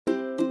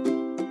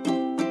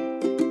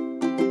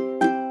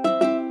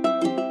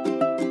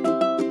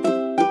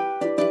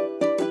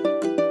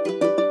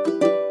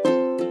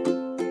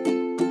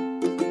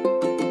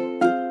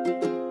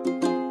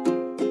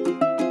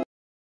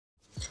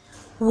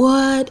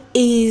What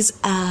is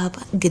up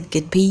good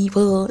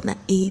people,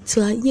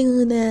 naitwa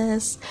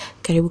Eunice.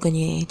 Karibu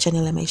kwenye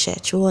channel ya maisha ya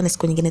chuo. Na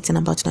siku nyingine tena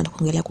ambayo tunaenda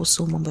kuongelea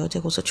kuhusu mambo yote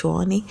kuhusu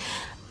chuoni.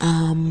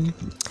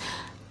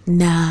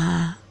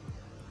 Na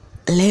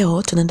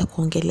leo tunaenda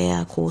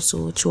kuongelea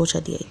kuhusu chuo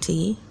cha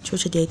DIT. Chuo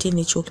cha DIT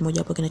ni chuo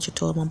kimoja hapo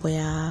kinachotoa mambo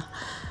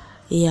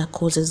ya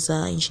courses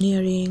za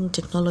engineering,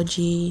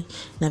 technology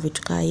na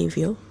vitu kama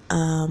hivyo.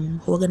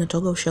 Huwaga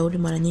natoa ushauri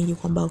mara nyingi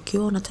kwamba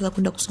ukiwa unataka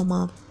kwenda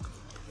kusoma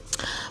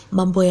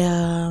mambo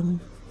ya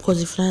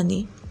kozi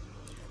fulani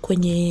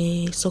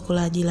kwenye soko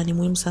la ajira, ni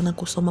muhimu sana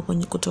kusoma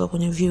kutoka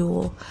kwenye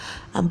vyuo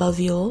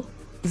ambavyo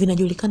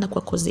vinajulikana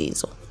kwa kozi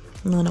hizo.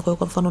 Na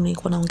kwa mfano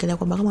nilikuwa naongelea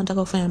kwamba kama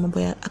unataka kufanya mambo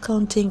ya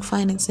accounting,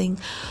 financing,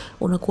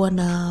 unakuwa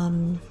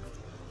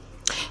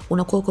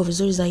uko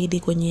vizuri zaidi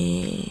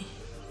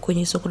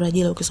kwenye soko la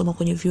ajira ukisoma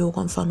kwenye vyuo,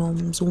 kwa mfano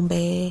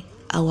Mzumbe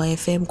au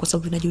IFM, kwa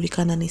sababu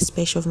vinajulikana ni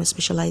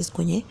specialized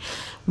kwenye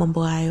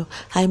mambo hayo.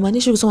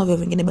 Haimaanishi kusoma vyuo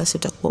vingine basi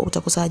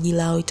utakosa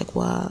ajira au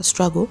itakuwa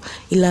struggle,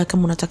 ila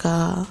kama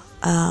unataka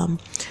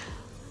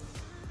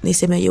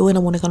niseme uwe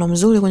na muonekano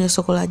mzuri kwenye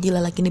soko la ajira,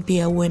 lakini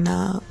pia uwe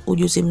na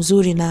ujuzi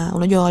mzuri, na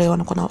unajua wale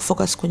wanakuwa na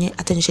focus kwenye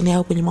attention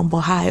yao kwenye mambo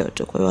hayo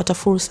tu. Kwa hiyo hata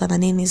fursa na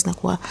nini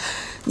zinakuwa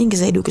nyingi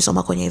zaidi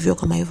ukisoma kwenye vyuo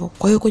kama hivyo.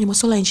 Kwa hiyo kwenye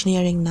masuala ya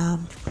engineering na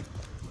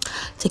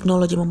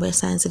technology, mambo ya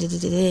science,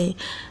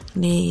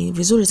 ni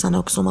vizuri sana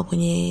ukisoma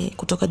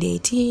kutoka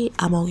DIT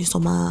ama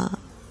ukisoma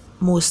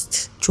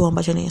most chuo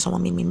ambacho ninasoma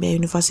mimi, Mbeya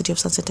University of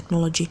Science and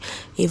Technology.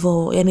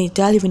 Hivyo yani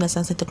tayari vina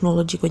science and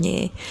technology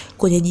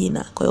kwenye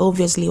jina. Kwa hiyo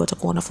obviously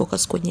watakuwa na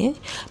focus kwenye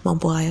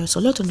mambo hayo.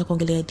 So leo tunaenda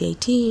kuongelea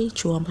DIT,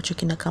 chuo ambacho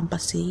kina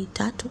campus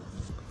 3.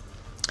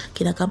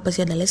 Kina campus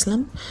ya Dar es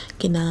Salaam,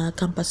 kina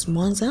campus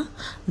Mwanza,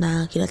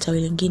 na kina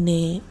tawi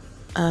lingine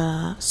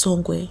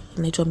Songwe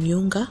inaitwa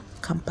Myunga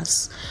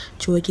campus.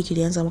 Chuo hiki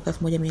kilianza mwaka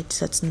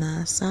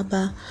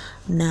 1997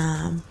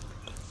 na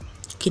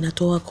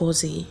kinatoa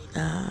kozi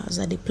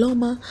za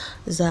diploma,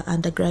 za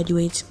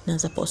undergraduate na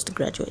za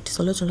postgraduate.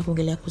 So leo tunaenda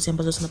kuongelea kozi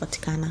ambazo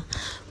zinapatikana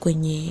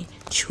kwenye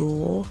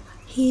chuo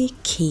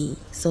hiki.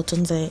 So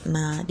tuanze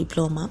na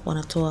diploma.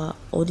 Wanatoa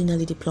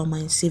ordinary diploma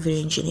in civil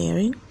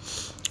engineering,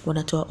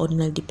 wanatoa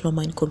ordinary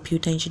diploma in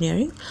computer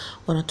engineering,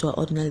 wanatoa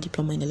ordinary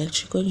diploma in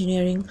electrical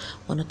engineering,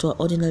 wanatoa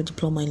ordinary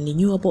diploma in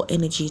renewable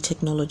energy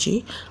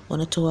technology,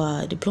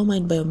 wanatoa diploma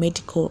in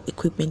biomedical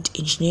equipment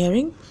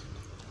engineering,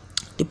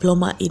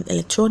 diploma in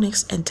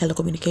electronics and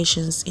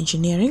telecommunications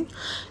engineering,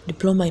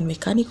 diploma in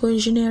mechanical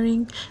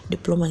engineering,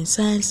 diploma in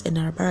science and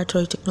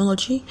laboratory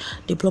technology,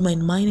 diploma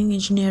in mining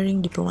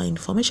engineering, diploma in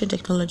information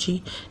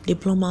technology,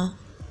 diploma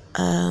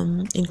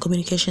in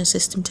communication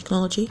system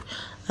technology,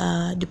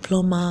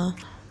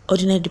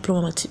 ordinary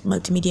diploma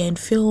multimedia and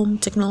film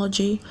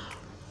technology,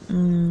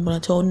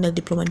 wanatoa ordinary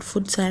diploma in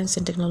food science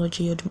and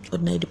technology,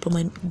 ordinary diploma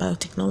in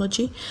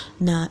biotechnology,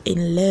 na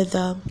in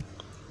leather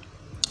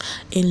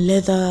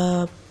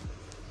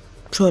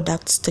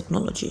products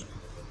technology.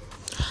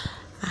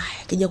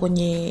 Kija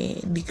kwenye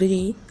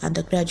degree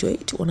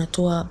undergraduate,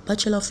 wanatoa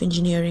bachelor of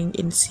engineering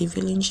in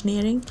civil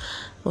engineering,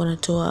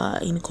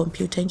 wanatoa in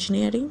computer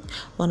engineering,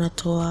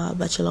 wanatoa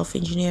bachelor of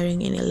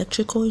engineering in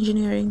electrical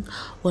engineering,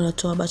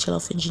 wanatoa bachelor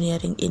of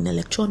engineering in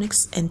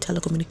electronics and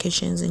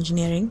telecommunications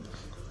engineering,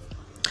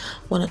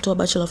 wanatoa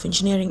bachelor of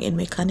engineering in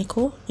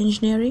mechanical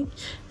engineering,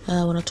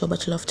 wanatoa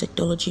bachelor of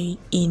technology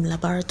in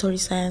laboratory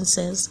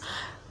sciences,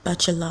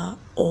 bachelor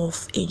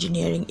of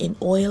engineering in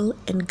oil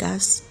and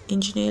gas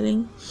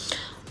engineering,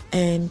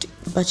 and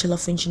bachelor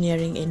of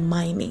engineering in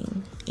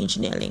mining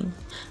engineering.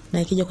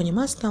 Na ikija kwenye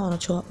master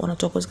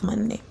wanatoa kozi kama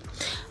 4.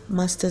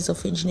 Masters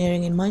of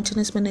engineering in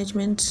maintenance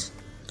management,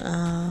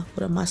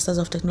 masters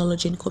of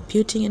technology in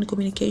computing and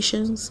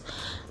communications,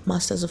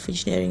 masters of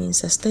engineering in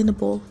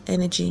sustainable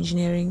energy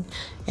engineering,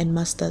 and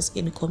masters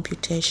in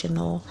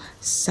computational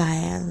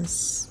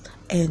science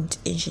and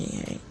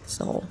engineering.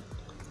 So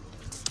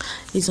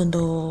hizo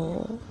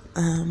ndo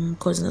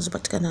kozi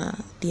zinazopatikana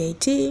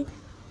DIT.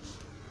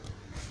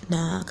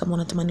 Na kama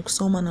unatamani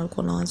kusoma na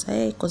ulikuwa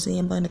unaanza kozi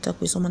ambayo nataka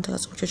kuisoma, nataka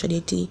chuo cha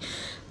DIT,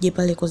 je,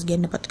 pale kozi gani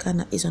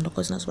inapatikana? Hizo ndo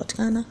kozi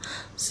zinazopatikana.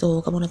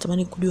 So kama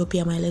unatamani kujua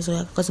pia maelezo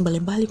ya kozi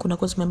mbalimbali, kuna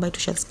kozi ambayo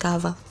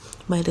tushadiscover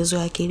maelezo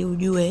yake ili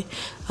ujue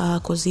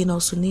kozi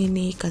inahusu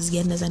nini, kazi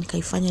gani naweza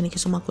nikaifanya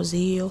nikisoma kozi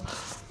hiyo.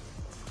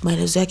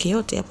 Maelezo yake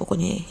yote hapo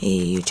kwenye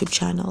hii YouTube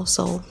channel.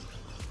 So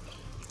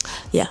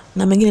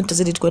na mengine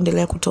tutazidi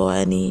kuendelea kutoa,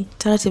 yani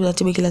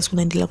taratibu kila siku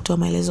naendelea kutoa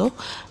maelezo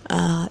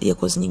ya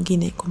kozi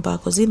nyingine, kwamba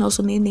kozi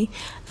inahusu nini,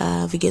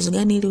 vigezo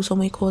gani ili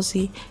usome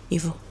kozi,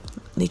 hivyo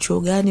ni chuo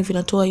gani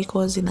vinatoa hii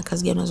kozi, na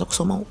kazi gani unaweza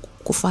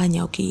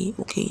kufanya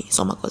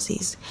ukisoma kozi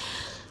hizi.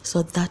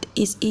 So that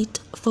is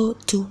it for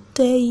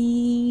today.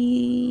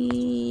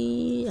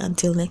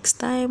 Until next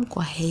time,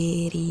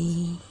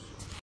 kwaheri.